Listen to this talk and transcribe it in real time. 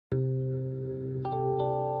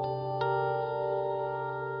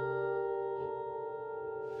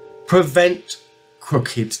Prevent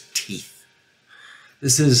crooked teeth.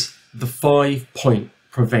 This is the 5-point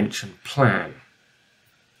prevention plan.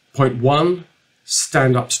 Point 1,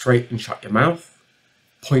 stand up straight and shut your mouth.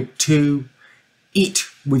 Point 2, eat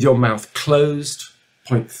with your mouth closed.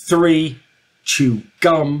 Point 3, chew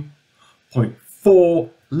gum. Point 4,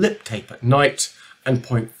 lip tape at night. And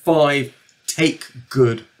point 5, take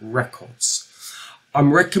good records.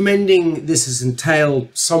 I'm recommending this is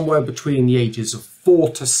entailed somewhere between the ages of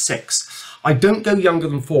 4 to 6. I don't go younger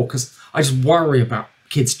than 4 because I just worry about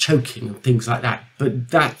kids choking and things like that. But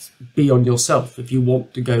that's be on yourself if you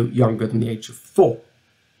want to go younger than the age of 4.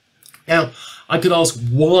 Now, I could ask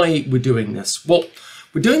why we're doing this. Well,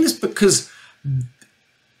 we're doing this because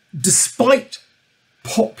despite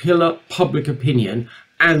popular public opinion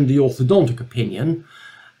and the orthodontic opinion,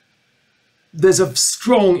 there's a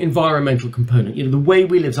strong environmental component. You know, the way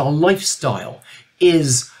we live, our lifestyle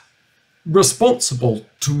is responsible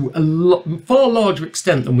to a far larger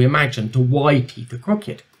extent than we imagine to why teeth are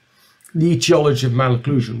crooked. The etiology of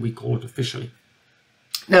malocclusion, we call it officially.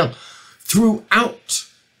 Now, throughout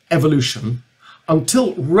evolution,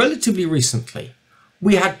 until relatively recently,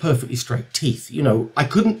 we had perfectly straight teeth. You know, I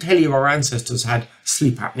couldn't tell you our ancestors had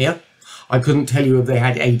sleep apnea. I couldn't tell you if they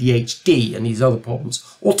had ADHD and these other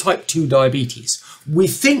problems, or type 2 diabetes. We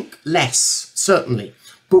think less, certainly,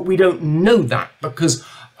 but we don't know that because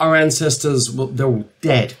our ancestors, well, they're all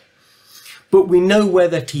dead. But we know where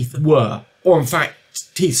their teeth were, or in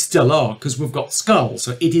fact, teeth still are, because we've got skulls.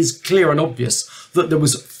 So it is clear and obvious that there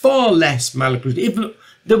was far less malocclusion. If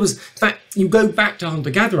there was, in fact, you go back to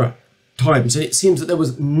hunter-gatherer times, and it seems that there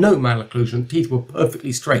was no malocclusion. Teeth were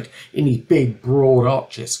perfectly straight in these big, broad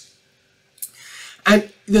arches.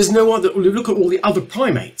 And there's no other, look at all the other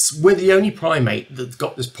primates. We're the only primate that's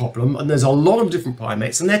got this problem, and there's a lot of different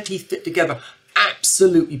primates, and their teeth fit together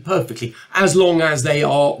absolutely perfectly, as long as they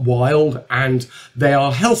are wild and they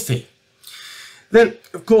are healthy. Then,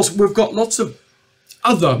 of course, we've got lots of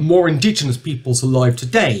other more indigenous peoples alive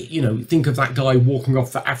today. You know, think of that guy walking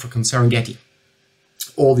off the African Serengeti,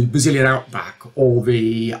 or the Brazilian outback, or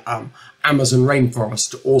the Amazon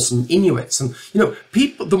rainforest, or some Inuits. And, you know,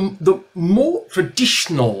 people, the more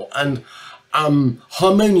traditional and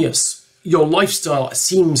harmonious your lifestyle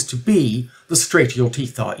seems to be, the straighter your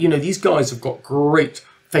teeth are. You know, these guys have got great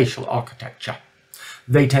facial architecture.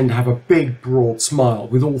 They tend to have a big, broad smile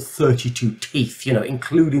with all 32 teeth, you know,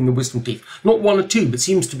 including the wisdom teeth. Not 1 or 2, but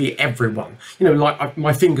seems to be everyone. You know, like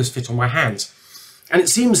my fingers fit on my hands. And it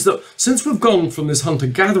seems that since we've gone from this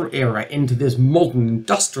hunter-gatherer era into this modern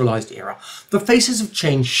industrialized era, the faces have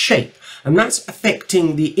changed shape, and that's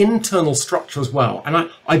affecting the internal structure as well. And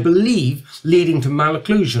I believe leading to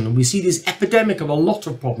malocclusion. And we see this epidemic of a lot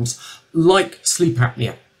of problems like sleep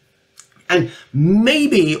apnea. And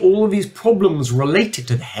maybe all of these problems related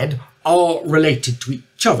to the head are related to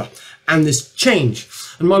each other and this change.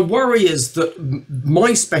 And my worry is that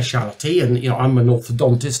my speciality, and, you know, I'm an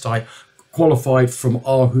orthodontist, I qualified from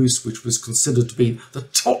Aarhus, which was considered to be the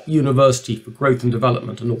top university for growth and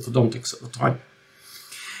development and orthodontics at the time,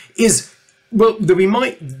 is, well,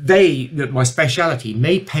 that my speciality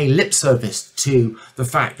may pay lip service to the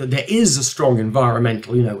fact that there is a strong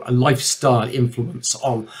environmental, you know, a lifestyle influence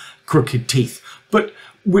on crooked teeth, but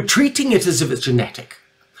we're treating it as if it's genetic.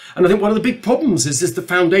 And I think one of the big problems is the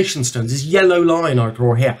foundation stones, this yellow line I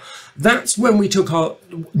draw here. That's when we took our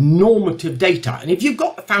normative data. And if you've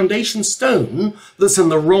got a foundation stone that's in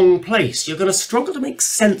the wrong place, you're going to struggle to make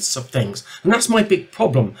sense of things. And that's my big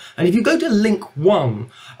problem. And if you go to link 1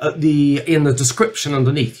 in the description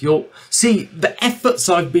underneath, you'll see the efforts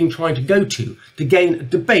I've been trying to go to gain a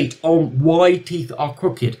debate on why teeth are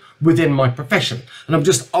crooked within my profession. And I'm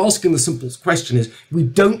just asking the simplest question is, we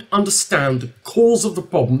don't understand the cause of the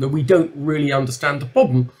problem, that we don't really understand the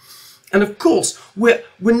problem. And of course, we're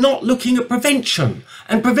not looking at prevention.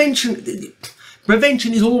 And prevention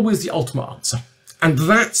is always the ultimate answer. And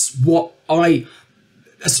that's what I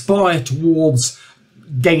aspire towards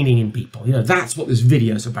gaining in people. You know, that's what this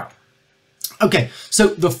video is about. Okay, so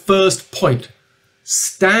the first point,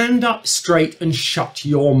 stand up straight and shut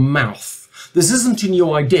your mouth. This isn't a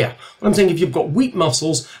new idea. What I'm saying, if you've got weak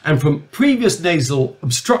muscles and from previous nasal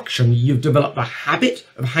obstruction, you've developed a habit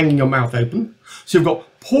of hanging your mouth open. So you've got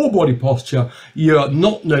poor body posture, you're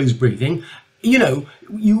not nose breathing, you know,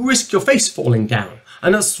 you risk your face falling down.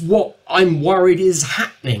 And that's what I'm worried is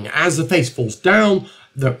happening. As the face falls down,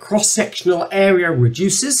 the cross-sectional area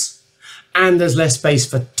reduces and there's less space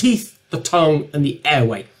for teeth, the tongue and the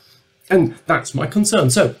airway. And that's my concern.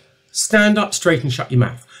 So stand up straight and shut your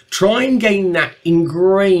mouth. Try and gain that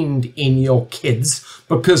ingrained in your kids,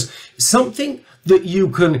 because something that you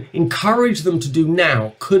can encourage them to do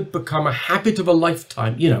now could become a habit of a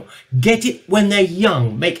lifetime. You know, get it when they're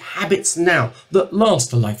young, make habits now that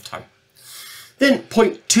last a lifetime. Then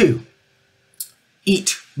point 2,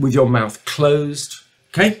 eat with your mouth closed.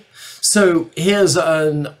 Okay, so here's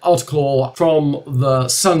an article from the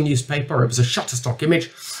Sun newspaper. It was a Shutterstock image,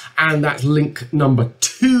 and that's link number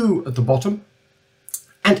 2 at the bottom.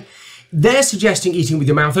 And they're suggesting eating with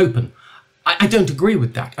your mouth open. I don't agree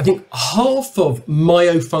with that. I think half of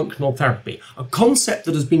myofunctional therapy, a concept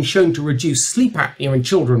that has been shown to reduce sleep apnea in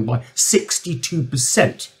children by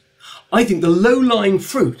 62%, I think the low-lying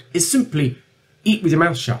fruit is simply eat with your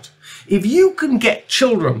mouth shut. If you can get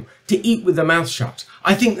children to eat with their mouth shut,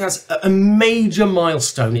 I think that's a major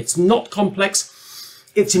milestone. It's not complex,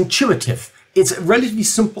 it's intuitive. It's a relatively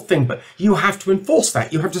simple thing, but you have to enforce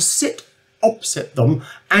that. You have to sit opposite them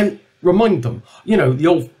and remind them. You know,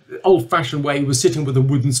 the old-fashioned way was sitting with a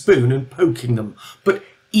wooden spoon and poking them. But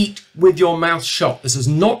eat with your mouth shut. This is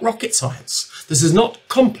not rocket science. This is not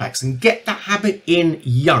complex, and get that habit in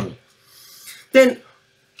young. Then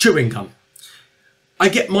chewing gum. I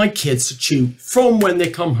get my kids to chew from when they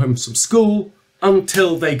come home from school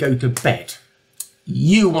until they go to bed.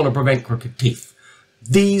 You want to prevent crooked teeth.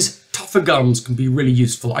 These tougher gums can be really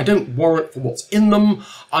useful. I don't warrant for what's in them.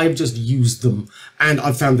 I've just used them and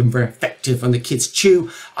I've found them very effective. And the kids chew.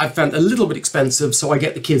 I've found a little bit expensive, so I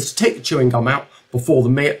get the kids to take the chewing gum out before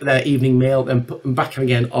their evening meal, then put them back in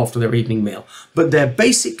again after their evening meal. But they're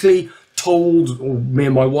basically told, or me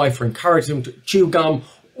and my wife are encouraging them to chew gum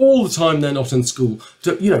all the time they're not in school,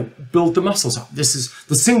 to, you know, build the muscles up. This is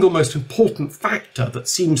the single most important factor that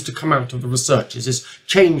seems to come out of the research, is this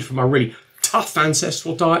change from a really tough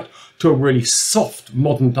ancestral diet to a really soft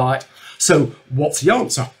modern diet. So what's the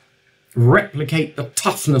answer? Replicate the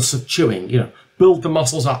toughness of chewing, you know, build the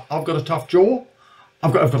muscles up. I've got a tough jaw,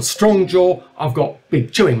 I've got a strong jaw, I've got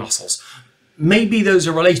big chewing muscles. Maybe those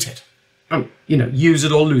are related. You know, use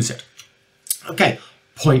it or lose it. Okay,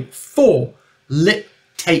 point 4, lip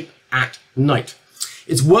tape at night.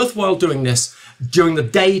 It's worthwhile doing this during the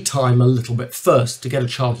daytime a little bit first to get a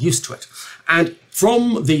child used to it. And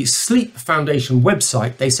from the Sleep Foundation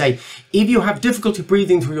website, they say if you have difficulty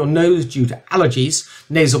breathing through your nose due to allergies,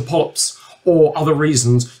 nasal polyps, or other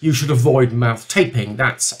reasons, you should avoid mouth taping.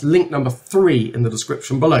 That's link number 3 in the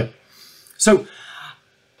description below. So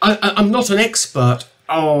I'm not an expert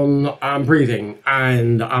on breathing,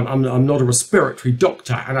 and I'm not a respiratory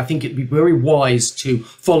doctor, and I think it'd be very wise to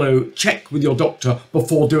check with your doctor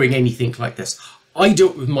before doing anything like this. I do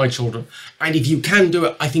it with my children, and if you can do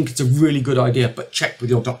it, I think it's a really good idea, but check with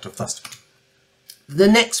your doctor first. The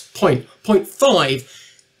next point, point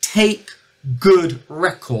 5, take good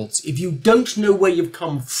records. If you don't know where you've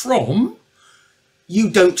come from, you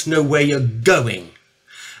don't know where you're going.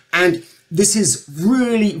 And this is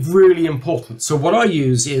really, really important. So what I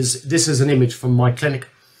use is, this is an image from my clinic.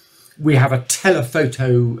 We have a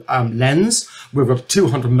telephoto lens. We've got a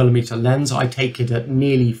 200mm lens. I take it at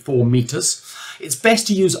nearly 4 meters. It's best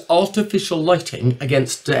to use artificial lighting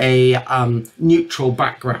against a neutral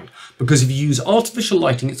background, because if you use artificial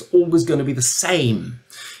lighting, it's always going to be the same.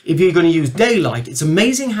 If you're going to use daylight, it's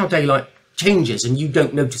amazing how daylight changes and you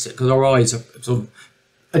don't notice it because our eyes are sort of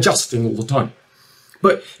adjusting all the time.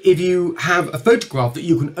 But if you have a photograph that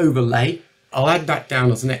you can overlay, I'll add that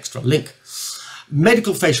down as an extra link.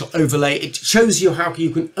 Medical facial overlay, it shows you how you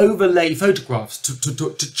can overlay photographs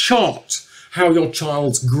to chart how your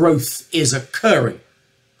child's growth is occurring.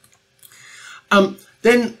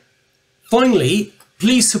 Then finally,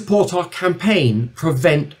 please support our campaign,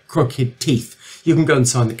 Prevent Crooked Teeth. You can go and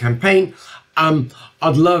sign the campaign.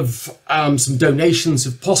 I'd love some donations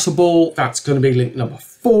if possible. That's going to be link number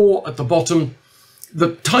 4 at the bottom.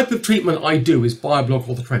 The type of treatment I do is BioBlock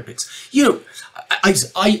Orthotropics. You know,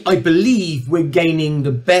 I believe we're gaining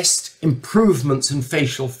the best improvements in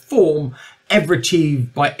facial form ever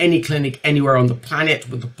achieved by any clinic anywhere on the planet,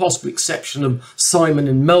 with the possible exception of Simon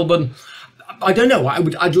in Melbourne. I don't know,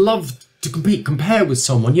 I'd love to compare with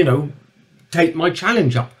someone, you know, take my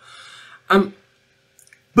challenge up.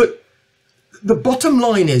 But the bottom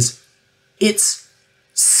line is, it's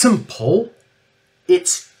simple,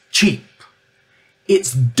 it's cheap,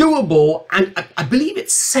 it's doable, and I believe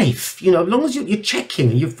it's safe, you know, as long as you're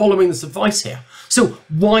checking and you're following this advice here. So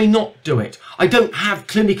why not do it? I don't have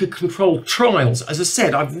clinical controlled trials. As I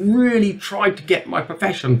said, I've really tried to get my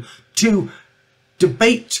profession to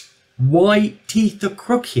debate why teeth are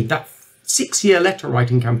crooked, that 6-year letter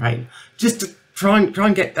writing campaign, just to try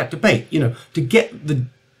and get that debate, you know, to get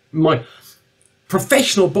my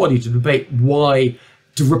professional body to debate why,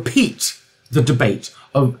 to repeat the debate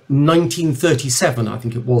of 1937, I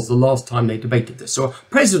think it was the last time they debated this. So a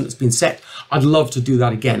precedent's been set. I'd love to do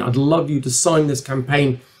that again. I'd love you to sign this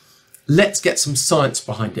campaign. Let's get some science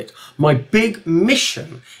behind it. My big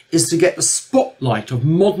mission is to get the spotlight of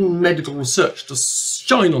modern medical research to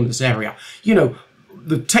shine on this area. You know,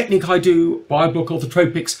 the technique I do, BioBlock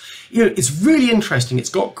Orthotropics, you know, it's really interesting. It's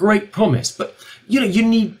got great promise, but you know, you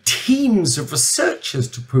need teams of researchers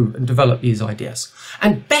to prove and develop these ideas.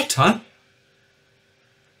 And better,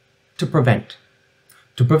 to prevent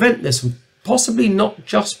this, and possibly not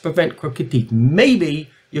just prevent crooked teeth. Maybe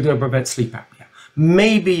you're going to prevent sleep apnea.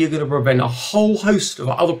 Maybe you're going to prevent a whole host of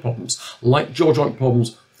other problems, like jaw joint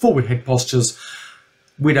problems, forward head postures.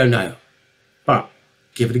 We don't know, but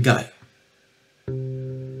give it a go.